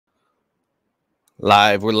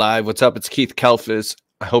Live, we're live. What's up? It's Keith Kalfas.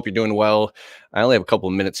 I hope you're doing well. I only have a couple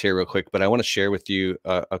of minutes here real quick, but I want to share with you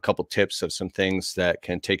a couple tips of some things that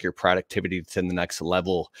can take your productivity to the next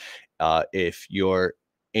level. If you're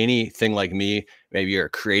anything like me, maybe you're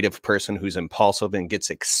a creative person who's impulsive and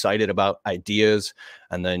gets excited about ideas,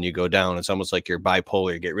 and then you go down. It's almost like you're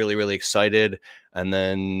bipolar. You get really, really excited, and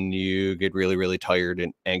then you get really, really tired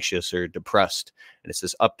and anxious or depressed. And it's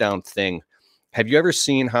this up-down thing. Have you ever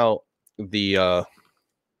seen how the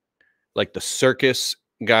like the circus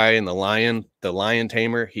guy and the lion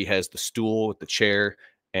tamer, he has the stool with the chair,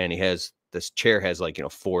 and he has this chair has like,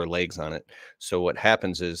 four legs on it. So what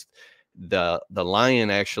happens is the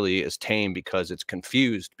lion actually is tame because it's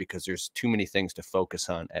confused because there's too many things to focus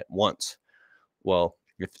on at once. Well,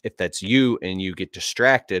 if that's you and you get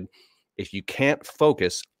distracted, if you can't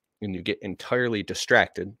focus and you get entirely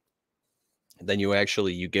distracted, then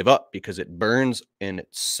you give up because it burns and it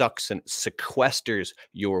sucks and it sequesters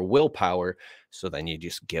your willpower. So then you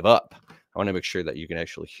just give up. I want to make sure that you can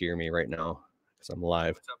actually hear me right now because I'm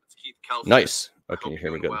live. What's up? It's Keith Kalfas. Nice. Okay, you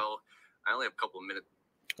hear me good. Well, I only have a couple of minutes.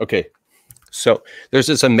 Okay. So there's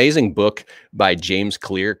this amazing book by James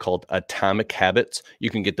Clear called Atomic Habits.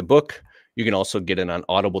 You can get the book. You can also get it on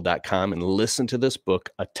audible.com and listen to this book,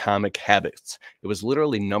 Atomic Habits. It was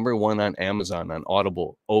literally #1 on Amazon on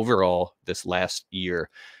Audible overall this last year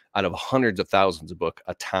out of hundreds of thousands of books,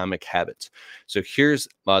 Atomic Habits. So here's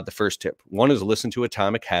the first tip. One is listen to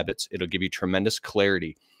Atomic Habits. It'll give you tremendous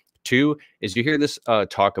clarity. Two is you hear this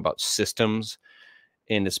talk about systems,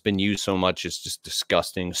 and it's been used so much, it's just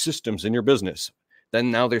disgusting. Systems in your business. Then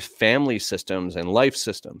now there's family systems and life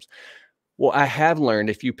systems. Well, I have learned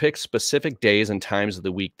if you pick specific days and times of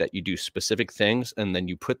the week that you do specific things, and then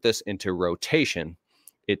you put this into rotation,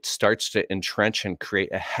 it starts to entrench and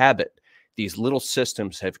create a habit. These little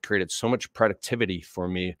systems have created so much productivity for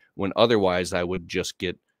me when otherwise I would just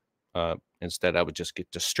get, instead I would just get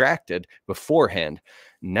distracted beforehand.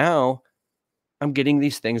 Now I'm getting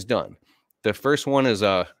these things done. The first one is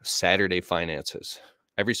Saturday finances.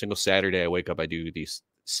 Every single Saturday I wake up, I do these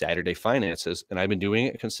Saturday finances, and I've been doing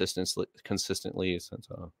it consistently since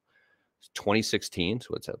 2016.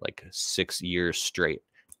 So it's at like 6 years straight,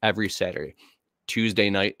 every Saturday.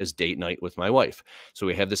 Tuesday night is date night with my wife. So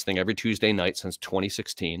we have this thing every Tuesday night since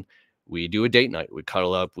 2016. We do a date night. We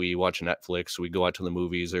cuddle up, we watch Netflix, we go out to the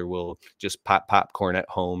movies, or we'll just pop popcorn at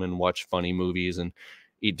home and watch funny movies and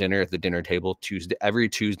eat dinner at the dinner table every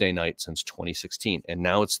Tuesday night since 2016. And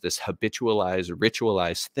now it's this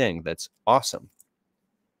ritualized thing that's awesome.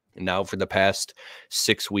 And now for the past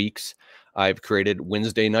 6 weeks, I've created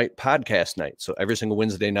Wednesday night podcast night. So every single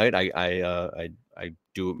Wednesday night, I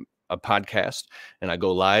do a podcast and I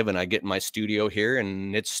go live and I get in my studio here,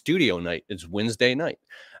 and it's studio night. It's Wednesday night.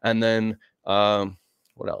 And then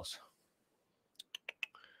what else?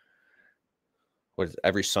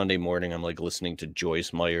 Every Sunday morning, I'm like listening to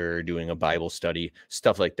Joyce Meyer, doing a Bible study,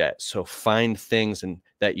 stuff like that. So find things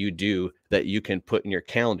that you do that you can put in your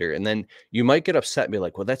calendar. And then you might get upset and be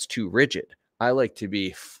like, well, that's too rigid. I like to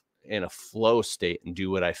be in a flow state and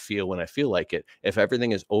do what I feel when I feel like it. If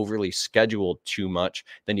everything is overly scheduled too much,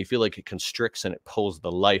 then you feel like it constricts and it pulls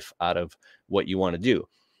the life out of what you want to do.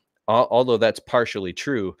 Although that's partially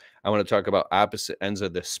true, I want to talk about opposite ends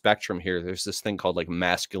of the spectrum here. There's this thing called like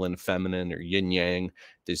masculine, feminine, or yin yang.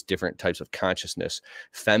 There's different types of consciousness.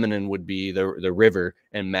 Feminine would be the river,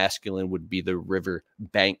 and masculine would be the river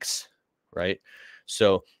banks, right?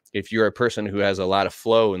 So if you're a person who has a lot of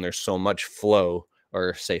flow and there's so much flow,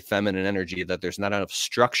 or say feminine energy, that there's not enough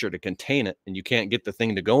structure to contain it, and you can't get the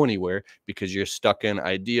thing to go anywhere because you're stuck in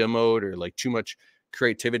idea mode or like too much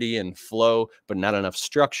creativity and flow, but not enough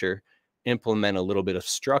structure, implement a little bit of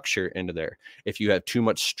structure into there. If you have too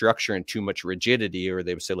much structure and too much rigidity, or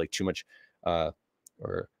they would say like too much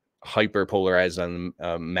or hyper polarized on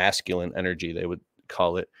masculine energy, they would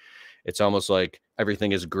call it. It's almost like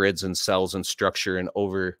everything is grids and cells and structure and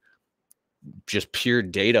over just pure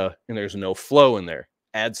data, and there's no flow in there.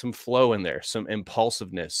 Add some flow in there, some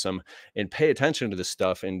impulsiveness, and pay attention to this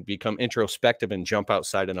stuff and become introspective and jump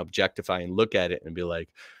outside and objectify and look at it and be like,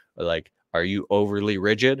 are you overly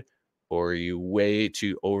rigid, or are you way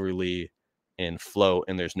too overly in flow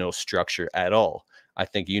and there's no structure at all? I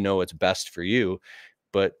think you know what's best for you,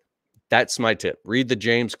 but that's my tip. Read the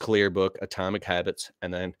James Clear book, Atomic Habits,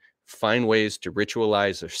 and then find ways to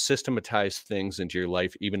ritualize or systematize things into your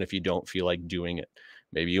life, even if you don't feel like doing it.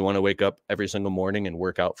 Maybe you want to wake up every single morning and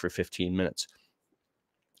work out for 15 minutes.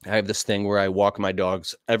 I have this thing where I walk my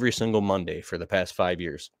dogs every single Monday for the past 5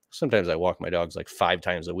 years. Sometimes I walk my dogs like 5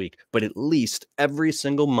 times a week, but at least every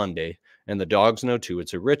single Monday, and the dogs know too,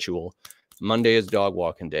 it's a ritual. Monday is dog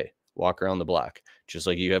walking day. Walk around the block. just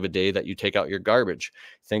like you have a day that you take out your garbage.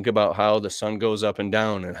 Think about how the sun goes up and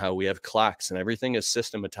down and how we have clocks and everything is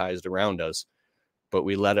systematized around us, but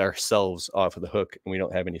we let ourselves off of the hook and we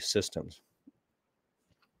don't have any systems.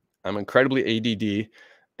 I'm incredibly ADD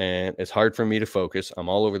and it's hard for me to focus. I'm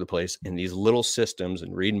all over the place. And these little systems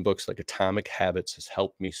and reading books like Atomic Habits has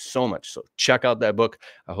helped me so much. So check out that book.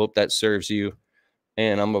 I hope that serves you.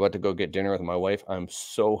 And I'm about to go get dinner with my wife. I'm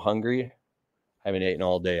so hungry. I haven't eaten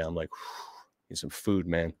all day. I'm like, need some food,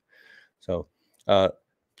 man. So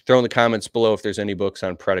throw in the comments below if there's any books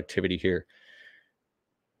on productivity here.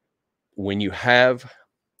 When you have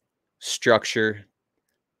structure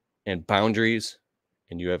and boundaries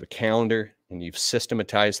and you have a calendar and you've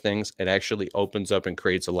systematized things, it actually opens up and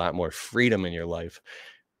creates a lot more freedom in your life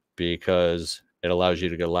because it allows you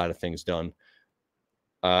to get a lot of things done.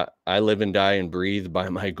 I live and die and breathe by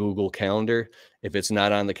my Google Calendar. If it's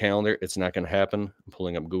not on the calendar, it's not going to happen. I'm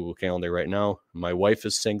pulling up Google Calendar right now. My wife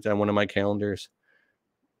is synced on one of my calendars.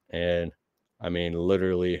 And I mean,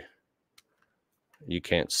 literally, you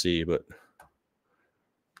can't see, but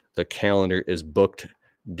the calendar is booked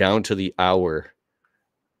down to the hour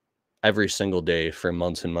every single day for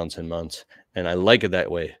months and months and months. And I like it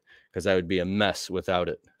that way because I would be a mess without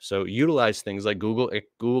it. So utilize things like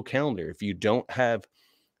Google Calendar. If you don't have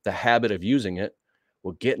the habit of using it,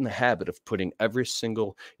 well, get in the habit of putting every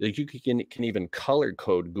single, like you can even color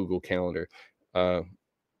code Google Calendar.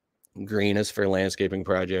 Green is for landscaping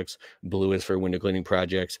projects, blue is for window cleaning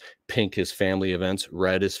projects, pink is family events,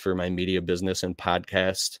 red is for my media business and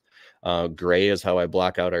podcast, gray is how I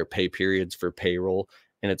block out our pay periods for payroll,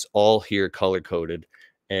 and it's all here color coded.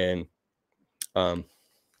 And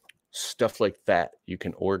stuff like that, you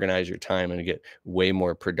can organize your time and get way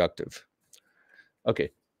more productive. Okay,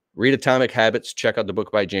 read Atomic Habits. Check out the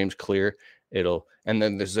book by James Clear. And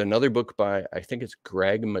then there's another book by, I think it's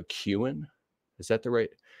Greg McKeown. Is that the right?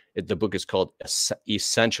 The book is called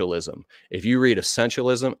Essentialism. If you read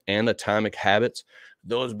Essentialism and Atomic Habits,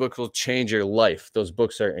 those books will change your life. Those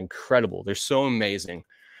books are incredible. They're so amazing,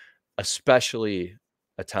 especially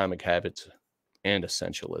Atomic Habits and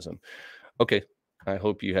Essentialism. Okay, I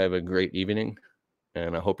hope you have a great evening,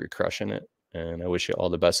 and I hope you're crushing it. And I wish you all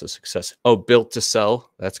the best of success. Oh, Built to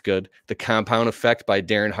Sell. That's good. The Compound Effect by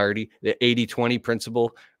Darren Hardy. The 80-20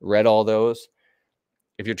 principle. Read all those.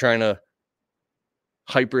 If you're trying to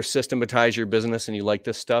hyper systematize your business and you like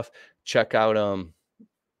this stuff, check out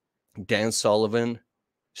Dan Sullivan,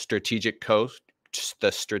 Strategic Coach,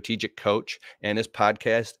 the Strategic Coach, and his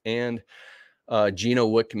podcast. And Gino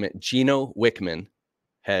Wickman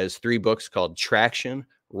has 3 books called Traction,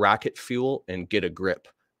 Rocket Fuel, and Get a Grip.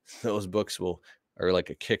 Those books are like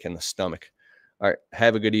a kick in the stomach. All right.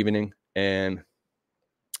 Have a good evening. And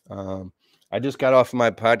I just got off of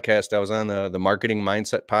my podcast. I was on the Marketing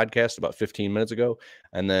Mindset podcast about 15 minutes ago.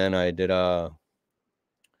 And then I did my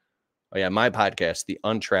podcast, the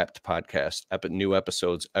Untrapped podcast, new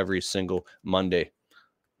episodes every single Monday.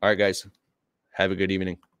 All right, guys. Have a good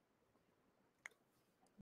evening.